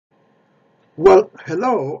Well,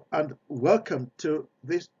 hello and welcome to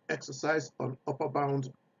this exercise on upper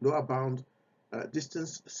bound, lower bound,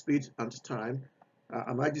 distance, speed, and time,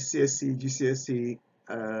 an iGCSE,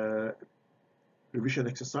 GCSE revision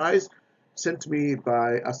exercise sent to me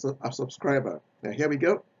by a subscriber. Now, here we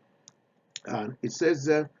go. And it says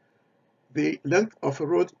the length of a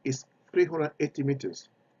road is 380 meters,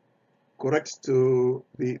 correct to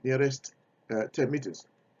the nearest 10 meters.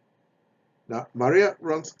 Now, Maria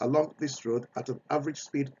runs along this road at an average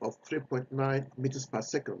speed of 3.9 meters per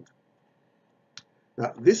second.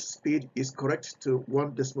 Now, this speed is correct to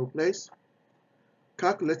one decimal place.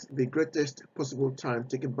 Calculate the greatest possible time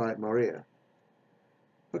taken by Maria.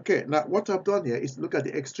 Okay, now what I've done here is look at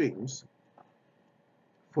the extremes.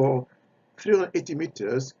 For 380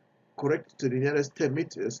 meters, correct to the nearest 10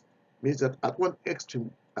 meters, means that at one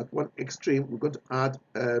extreme, we're going to add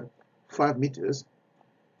 5 meters.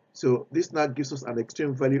 So this now gives us an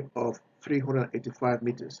extreme value of 385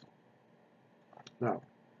 meters. Now,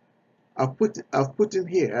 I've put in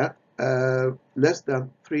here less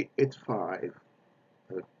than 385,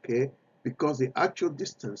 okay, because the actual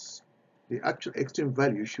distance, the actual extreme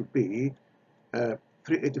value should be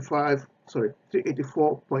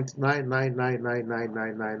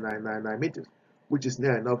 384.999999999 meters, which is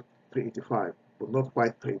near enough 385, but not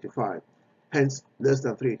quite 385, hence less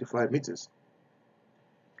than 385 meters.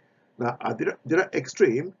 Now, at the other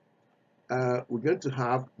extreme, we're going to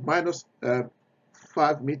have minus 5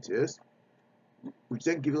 meters, which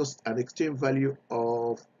then gives us an extreme value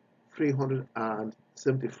of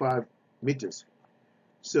 375 meters.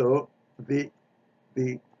 So the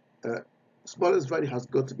smallest value has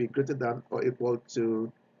got to be greater than or equal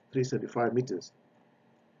to 375 meters.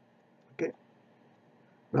 Okay.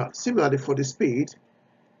 Now, similarly for the speed,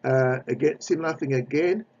 again, similar thing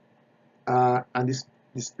again, and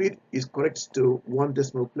the speed is correct to one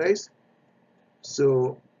decimal place.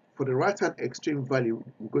 So for the right-hand extreme value,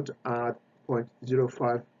 we're going to add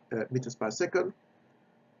 0.05 meters per second,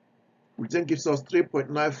 which then gives us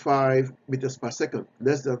 3.95 meters per second,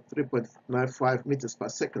 less than 3.95 meters per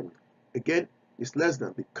second. Again, it's less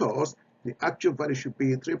than because the actual value should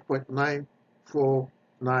be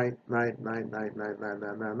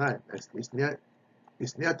 3.9499999999. It's near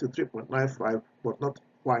to 3.95, but not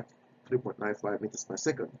quite 3.95 meters per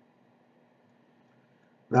second.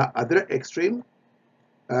 Now, at the extreme,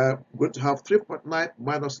 we're going to have 3.9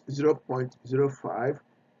 minus 0.05,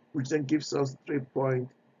 which then gives us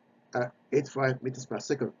 3.85 meters per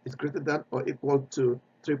second. It's greater than or equal to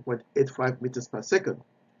 3.85 meters per second.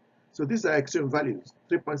 So these are extreme values.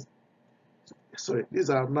 These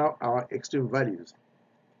are now our extreme values.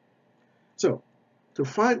 So to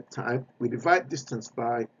find time, we divide distance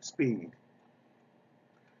by speed.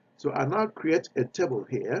 So I now create a table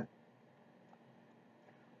here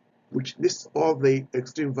which lists all the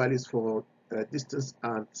extreme values for distance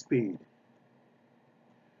and speed.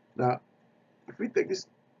 Now, if we take this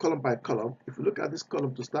column by column, if we look at this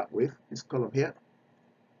column to start with, this column here,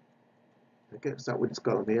 okay, start with this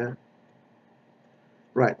column here.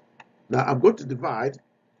 Right, now I'm going to divide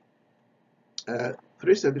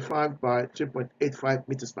 375 by 3.85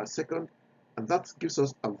 meters per second, and that gives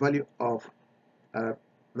us a value of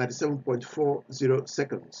 97.40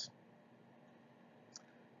 seconds.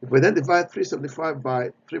 If we then divide 375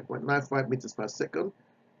 by 3.95 meters per second,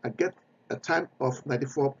 I get a time of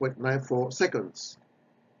 94.94 seconds.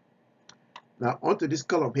 Now onto this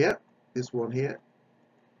column here, this one here,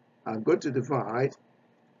 I'm going to divide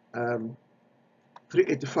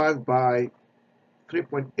 385 by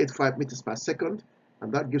 3.85 meters per second,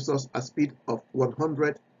 and that gives us a speed of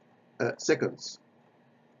 100 seconds.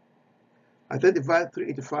 I then divide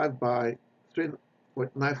 385 by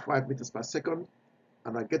 3.95 meters per second,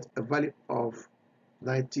 and I get a value of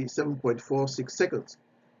 97.46 seconds.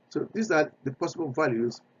 So these are the possible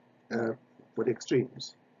values for the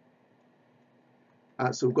extremes.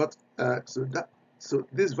 So we've got so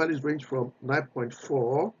these values range from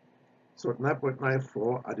 9.4, so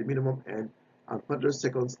 9.94 at the minimum end, and 100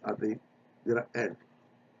 seconds at the other end.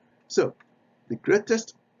 So the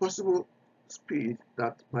greatest possible speed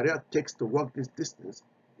that Maria takes to walk this distance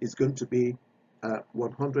is going to be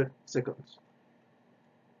 100 seconds.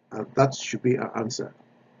 And that should be our answer.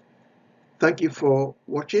 Thank you for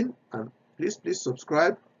watching, and please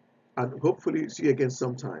subscribe, and hopefully see you again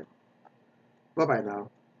sometime. Bye bye now.